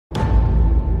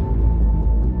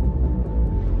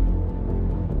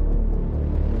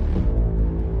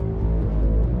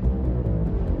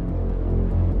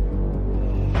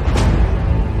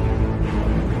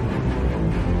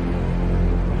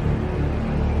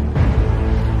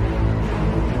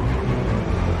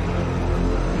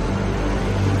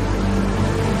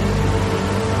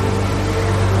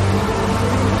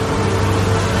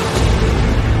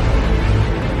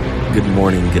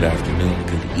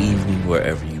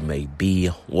may be.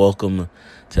 Welcome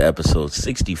to episode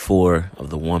 64 of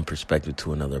the One Perspective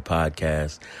to Another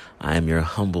podcast. I am your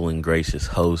humble and gracious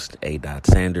host, A.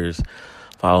 Sanders.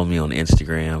 Follow me on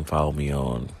Instagram. Follow me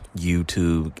on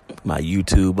YouTube. My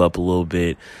YouTube up a little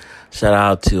bit. Shout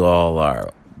out to all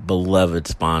our beloved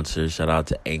sponsors. Shout out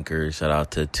to Anchor. Shout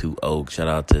out to Two Oaks. Shout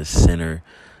out to Center,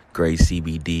 Great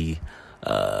CBD,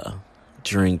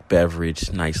 drink,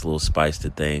 beverage, nice little spice to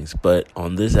things. But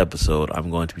on this episode, I'm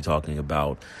going to be talking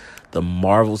about the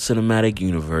Marvel Cinematic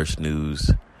Universe news,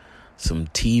 some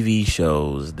TV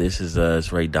shows. This is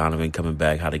us, Ray Donovan coming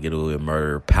back, How to Get Away with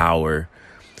Murder, Power,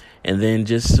 and then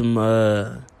just some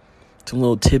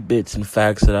little tidbits and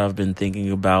facts that I've been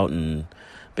thinking about and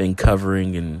been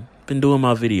covering and been doing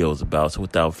my videos about. So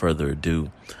without further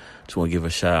ado, just want to give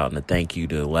a shout out and a thank you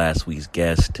to last week's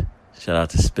guest. Shout out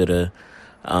to Spitta.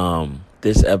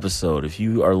 This episode, if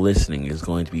you are listening, is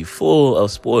going to be full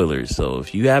of spoilers. So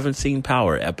if you haven't seen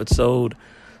Power, episode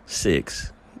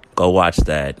 6, go watch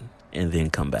that and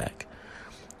then come back.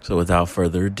 So without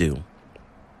further ado,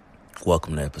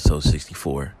 welcome to episode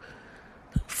 64.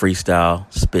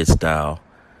 Freestyle, spit style.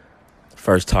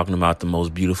 First, talking about the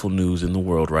most beautiful news in the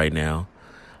world right now.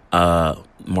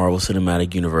 Marvel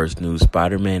Cinematic Universe news.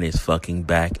 Spider-Man is fucking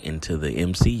back into the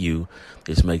MCU.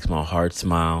 This makes my heart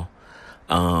smile.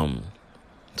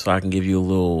 So I can give you a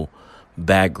little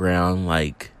background,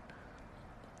 like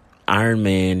Iron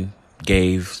Man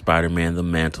gave Spider-Man the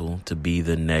mantle to be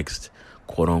the next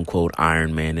quote-unquote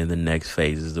Iron Man in the next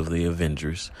phases of the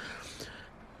Avengers.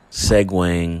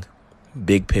 Segueing,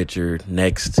 big picture,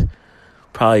 next,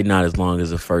 probably not as long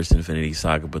as the first Infinity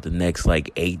Saga, but the next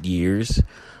 8 years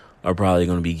are probably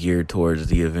going to be geared towards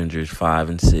the Avengers 5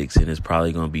 and 6, and it's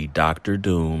probably going to be Doctor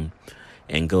Doom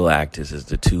and Galactus as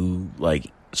the two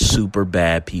super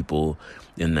bad people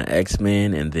in the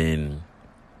X-Men, and then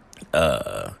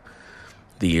the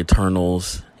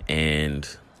Eternals and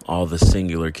all the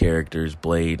singular characters,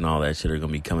 Blade and all that shit, are going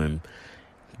to be coming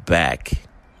back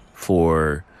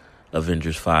for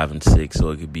Avengers 5 and 6,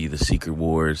 so it could be the Secret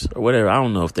Wars or whatever. I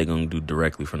don't know if they're going to do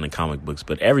directly from the comic books,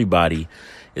 but everybody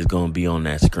is going to be on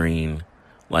that screen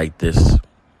like this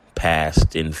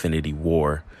past Infinity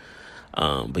War.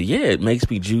 But yeah, it makes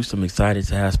me juiced. I'm excited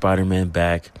to have Spider-Man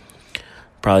back.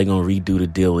 Probably gonna redo the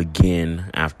deal again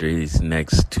after these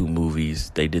next 2 movies.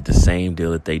 They did the same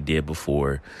deal that they did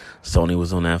before. Sony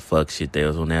was on that fuck shit. They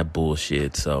was on that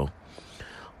bullshit. So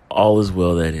all is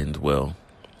well that ends well.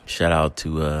 Shout out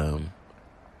to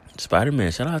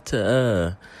Spider-Man. Shout out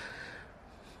to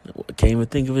I can't even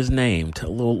think of his name.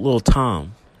 Little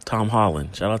Tom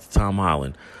Holland. Shout out to Tom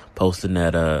Holland posting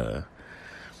that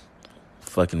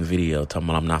fucking video talking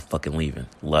about I'm not fucking leaving.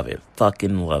 Love it.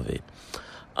 Fucking love it.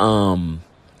 Gonna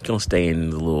stay in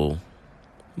the little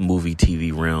movie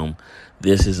TV realm.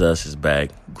 This Is Us is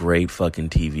back. Great fucking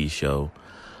TV show.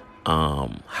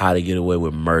 How to Get Away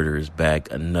with Murder is back.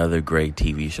 Another great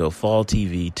TV show. Fall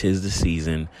TV, 'tis the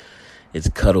season. It's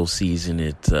cuddle season.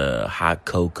 It's hot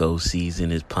cocoa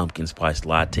season. It's pumpkin spice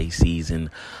latte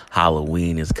season.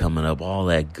 Halloween is coming up. All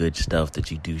that good stuff that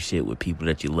you do shit with people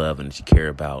that you love and that you care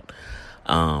about.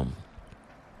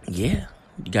 Yeah,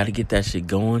 you got to get that shit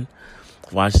going.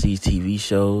 Watch these TV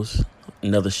shows.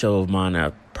 Another show of mine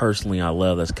that I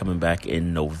love that's coming back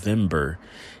in November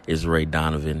is Ray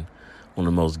Donovan. One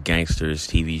of the most gangsters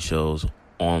TV shows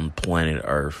on planet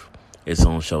Earth. It's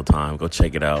on Showtime. Go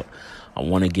check it out. I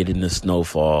want to get into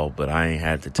Snowfall, but I ain't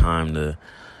had the time to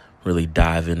really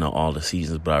dive into all the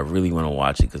seasons, but I really want to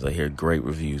watch it because I hear great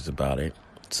reviews about it.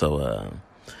 So,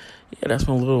 yeah, that's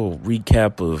my little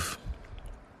recap of,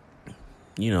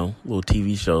 little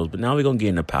TV shows. But now we're going to get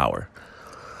into Power.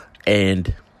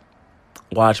 And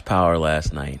watch Power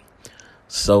last night.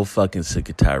 So fucking sick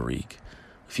of Tyreek.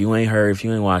 If you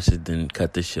ain't watched it, then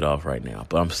cut this shit off right now.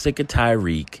 But I'm sick of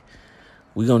Tyreek.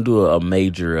 We're going to do a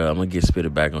major, I'm going to get Spitta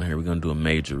back on here. We're going to do a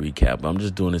major recap. But I'm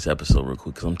just doing this episode real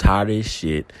quick because I'm tired of this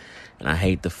shit. And I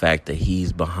hate the fact that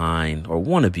he's behind or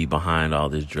want to be behind all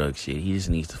this drug shit. He just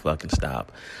needs to fucking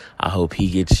stop. I hope he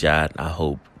gets shot. I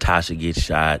hope Tasha gets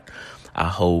shot. I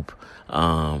hope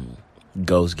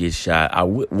Ghost gets shot.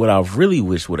 What I really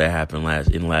wish would have happened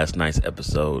in last night's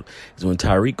episode is when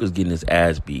Tyreek was getting his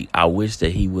ass beat. I wish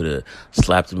that he would have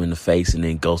slapped him in the face and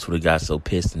then Ghost would have got so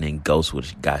pissed and then Ghost would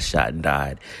have got shot and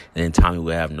died. And then Tommy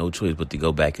would have no choice but to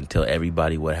go back and tell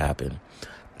everybody what happened.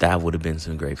 That would have been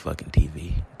some great fucking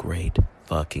TV. Great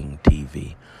fucking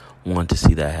TV. Want to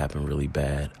see that happen really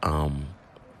bad.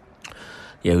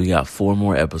 Yeah, we got 4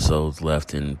 more episodes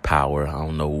left in Power. I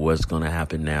don't know what's going to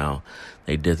happen now.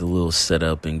 They did the little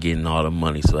setup and getting all the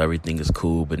money, so everything is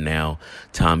cool. But now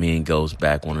Tommy and Ghost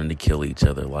back wanting to kill each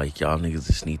other. Like, y'all niggas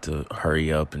just need to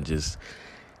hurry up and just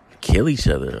kill each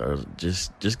other, or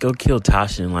just go kill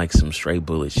Tasha in like some straight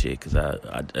bullet shit, because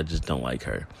I just don't like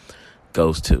her.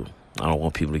 Ghost too. I don't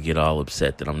want people to get all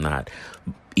upset that I'm not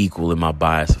equal in my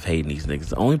bias of hating these niggas.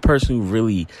 The only person who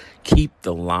really keep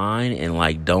the line and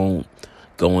like don't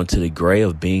go into the gray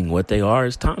of being what they are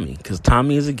is Tommy, because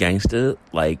Tommy is a gangster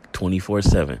like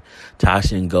 24/7.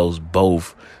 Tasha and Ghost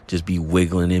both just be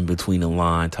wiggling in between the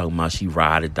line, talking about she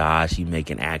ride or die, she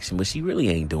making action, but she really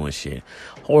ain't doing shit.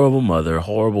 Horrible mother,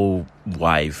 horrible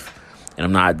wife, and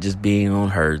I'm not just being on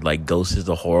her. Like, Ghost is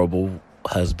a horrible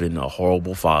husband, a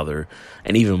horrible father,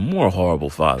 and even more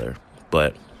horrible father.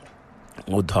 But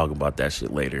we'll talk about that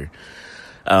shit later.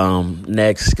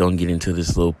 Next, gonna get into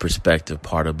this little perspective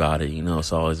part about it. You know,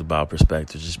 it's always about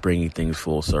perspective, just bringing things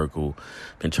full circle.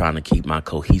 Been trying to keep my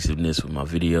cohesiveness with my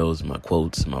videos, my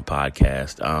quotes, my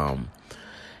podcast.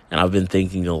 And I've been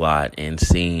thinking a lot and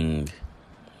seeing,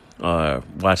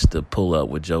 watched the Pull Up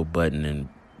with Joe Budden and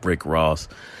Rick Ross.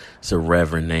 It's a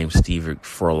reverend named Steve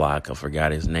Furlock. I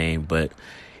forgot his name, but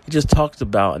he just talks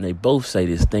about, and they both say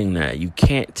this thing that you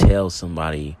can't tell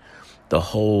somebody the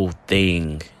whole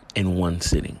thing in one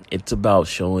sitting. It's about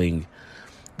showing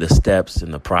the steps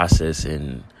and the process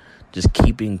and just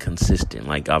keeping consistent.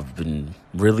 Like, I've been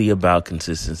really about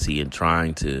consistency and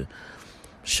trying to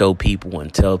show people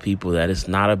and tell people that it's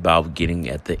not about getting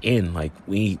at the end. Like,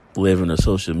 we live in a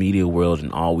social media world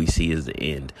and all we see is the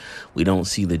end. We don't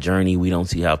see the journey. We don't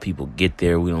see how people get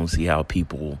there. We don't see how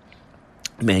people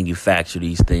manufacture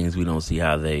these things. We don't see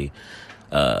how they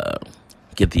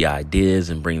get the ideas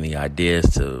and bring the ideas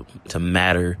to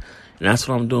matter. And that's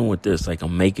what I'm doing with this. Like,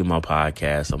 I'm making my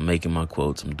podcast, I'm making my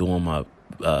quotes, I'm doing my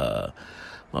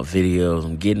videos,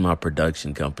 I'm getting my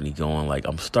production company going. Like,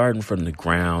 I'm starting from the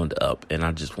ground up, and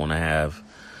I just want to have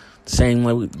the same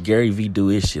way with Gary Vee do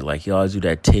his shit. Like, he always do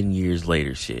that 10 years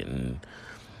later shit, and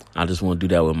I just want to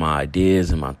do that with my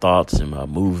ideas and my thoughts and my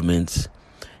movements.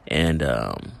 And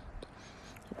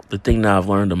the thing that I've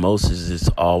learned the most is it's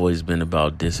always been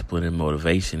about discipline and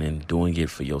motivation and doing it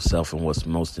for yourself and what's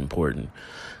most important.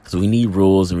 Because we need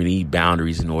rules and we need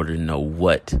boundaries in order to know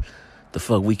what the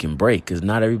fuck we can break. Because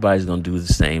not everybody's going to do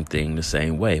the same thing the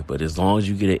same way. But as long as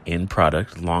you get an end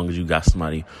product, as long as you got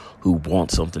somebody who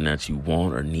wants something that you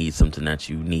want or needs something that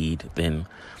you need, then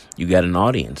you got an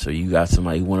audience or you got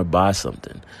somebody who want to buy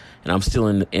something. And I'm still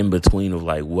in between of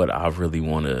like what I really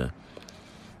want to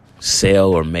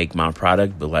sell or make my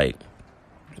product, but like,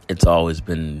 it's always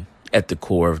been at the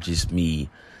core of just me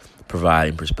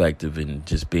providing perspective and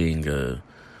just being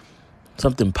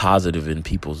something positive in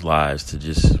people's lives to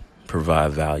just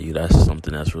provide value. That's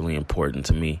something that's really important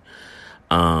to me.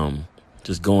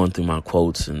 Just going through my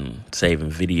quotes and saving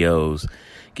videos,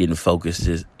 getting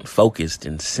focused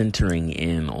and centering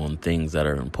in on things that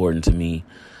are important to me.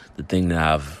 The thing that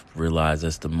I've realized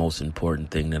that's the most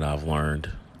important thing that I've learned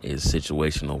is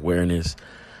situational awareness.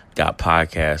 Got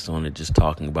podcasts on it just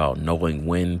talking about knowing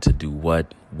when to do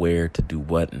what, where to do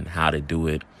what, and how to do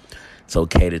it. It's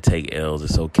okay to take L's.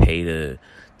 It's okay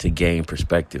to gain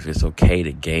perspective. It's okay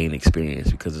to gain experience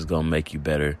because it's going to make you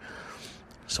better.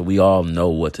 So we all know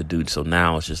what to do. So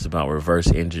now it's just about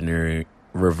reverse engineering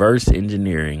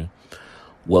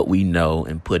what we know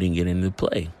and putting it into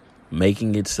play,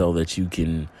 making it so that you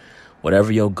can,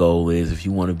 whatever your goal is, if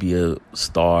you want to be a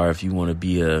star, if you want to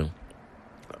be a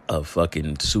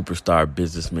fucking superstar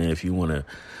businessman, if you want to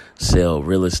sell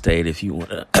real estate, if you want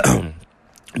to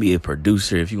be a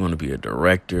producer, if you want to be a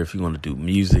director, if you want to do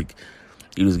music,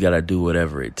 you just got to do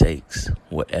whatever it takes.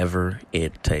 Whatever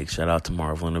it takes. Shout out to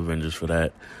Marvel and Avengers for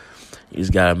that. You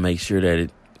just got to make sure that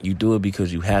you do it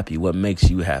because you're happy. What makes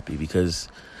you happy? Because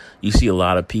you see a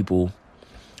lot of people,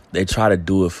 they try to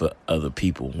do it for other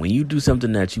people. When you do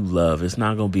something that you love, it's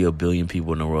not going to be a billion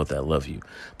people in the world that love you.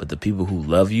 But the people who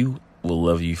love you will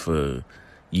love you for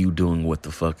you doing what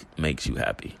the fuck makes you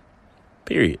happy.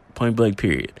 Period. Point blank,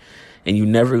 period. And you're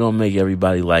never going to make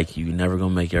everybody like you. You're never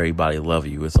going to make everybody love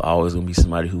you. It's always going to be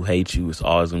somebody who hates you. It's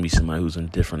always going to be somebody who's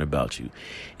indifferent about you.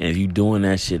 And if you're doing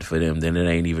that shit for them, then it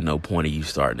ain't even no point of you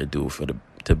starting to do it for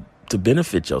to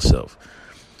benefit yourself.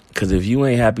 Because if you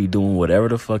ain't happy doing whatever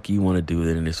the fuck you want to do,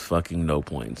 then it's fucking no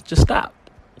point. Just stop.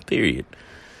 Period.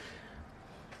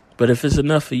 But if it's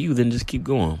enough for you, then just keep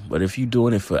going. But if you're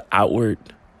doing it for outward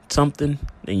something,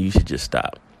 then you should just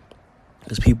stop.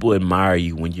 Because people admire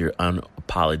you when you're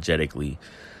unapologetically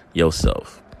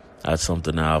yourself. That's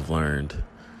something that I've learned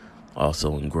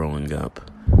also in growing up.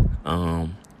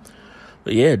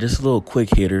 But yeah, just a little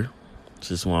quick hitter.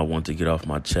 Just one I want to get off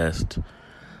my chest.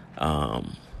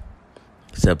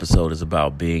 This episode is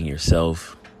about being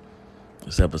yourself.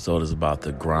 This episode is about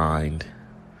the grind.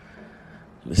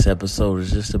 This episode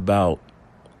is just about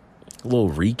a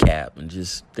little recap and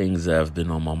just things that have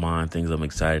been on my mind, things I'm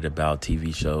excited about,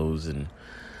 TV shows and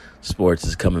sports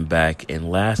is coming back. And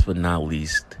last but not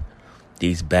least,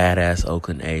 these badass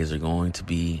Oakland A's are going to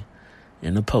be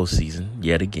in the postseason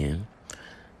yet again.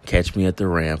 Catch me at the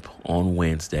ramp on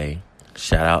Wednesday.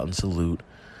 Shout out and salute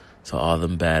to all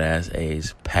them badass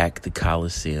A's. Pack the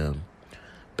Coliseum.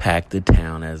 Pack the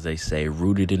town, as they say.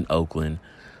 Rooted in Oakland.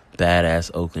 Badass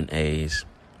Oakland A's.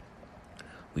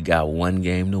 We got one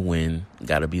game to win.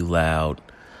 Got to be loud.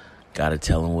 Got to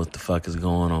tell them what the fuck is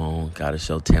going on. Got to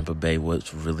show Tampa Bay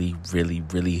what's really, really,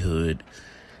 really hood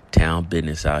town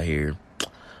business out here.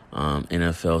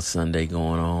 NFL Sunday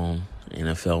going on.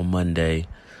 NFL Monday.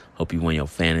 Hope you win your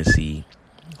fantasy.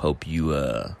 Hope you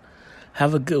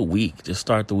have a good week. Just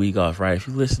start the week off right. If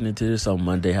you're listening to this on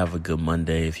Monday, have a good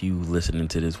Monday. If you listening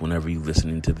to this whenever you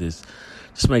listening to this,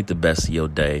 just make the best of your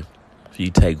day. If you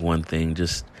take one thing,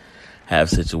 just have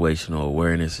situational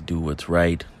awareness. Do what's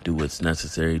right. Do what's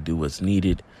necessary. Do what's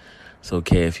needed. It's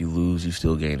okay if you lose. You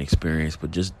still gain experience.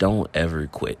 But just don't ever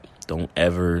quit. Don't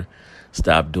ever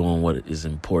stop doing what is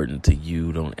important to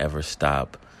you. Don't ever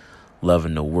stop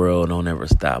loving the world. Don't ever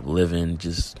stop living.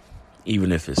 Just,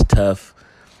 even if it's tough.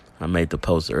 I made the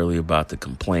post earlier about the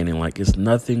complaining. Like, it's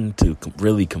nothing to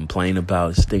really complain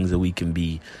about. It's things that we can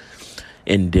be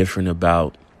indifferent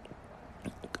about,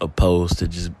 opposed to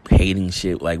just hating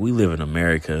shit. Like, we live in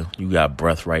America. You got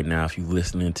breath right now. If you're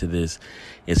listening to this,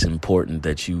 it's important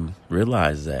that you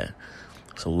realize that.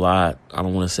 It's a lot, I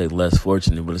don't want to say less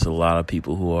fortunate, but it's a lot of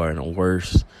people who are in a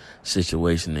worse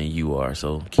situation than you are.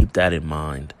 So keep that in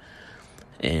mind.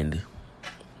 And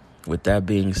with that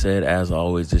being said, as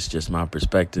always, it's just my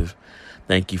perspective.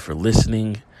 Thank you for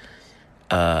listening.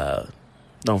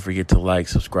 Don't forget to like,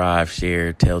 subscribe,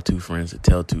 share, tell two friends to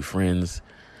tell two friends.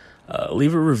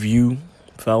 Leave a review.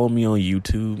 Follow me on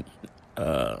YouTube.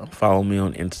 Follow me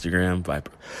on Instagram,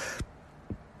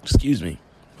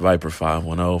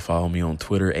 Viper510. Follow me on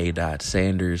Twitter,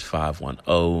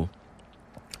 a.sanders510.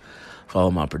 Follow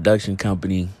my production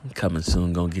company. Coming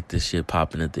soon. Gonna get this shit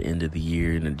popping at the end of the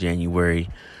year in January.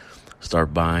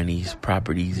 Start buying these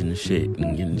properties and shit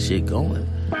and getting shit going.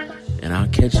 And I'll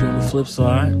catch you on the flip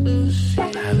side.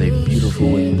 Have a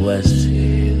beautiful and blessed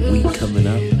week coming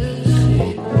up. And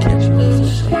we'll catch you on the flip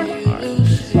side.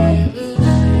 All right.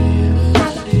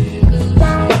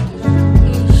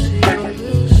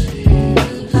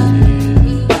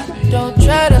 Don't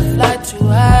try to fly too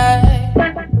high.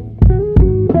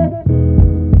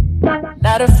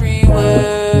 Not a free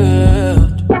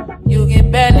world. You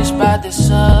get banished by the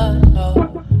sun.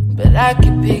 But I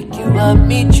can pick you up,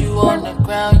 meet you on the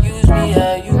ground, use me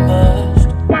how you must.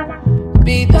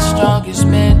 Be the strongest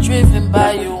man, driven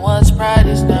by your wants. Pride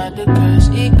is not the curse.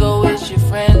 Ego is your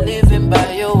friend, living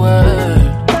by your word.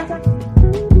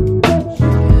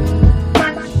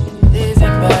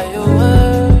 Living by your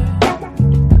word.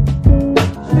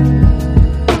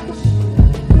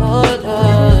 Oh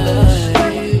Lord.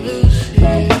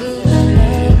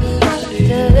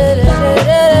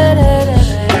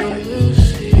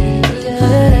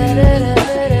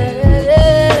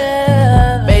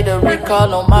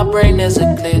 Call on my brain as a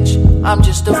glitch. I'm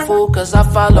just a fool cause I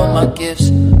follow my gifts.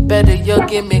 Better your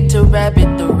gimmick to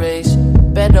rabbit the race.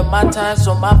 Better my time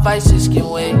so my vices can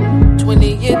wait.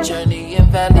 20-year journey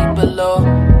in valley below.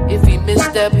 If he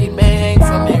misstep he may hang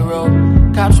from hero.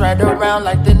 Cops ride around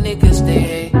like the niggas they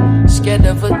hate. Scared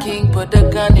of a king, put a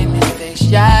gun in his face.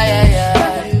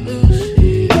 Yeah.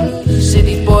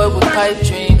 City boy with pipe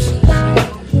dreams.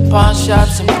 Pawn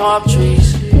shops and palm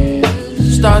trees.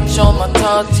 Starch on my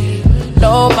tall tee.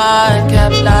 No mind,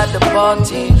 cap not the ball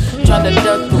team. Tryna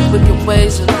duck the wicked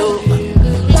ways of loot.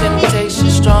 Temptation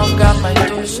strong, got my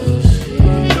deuce.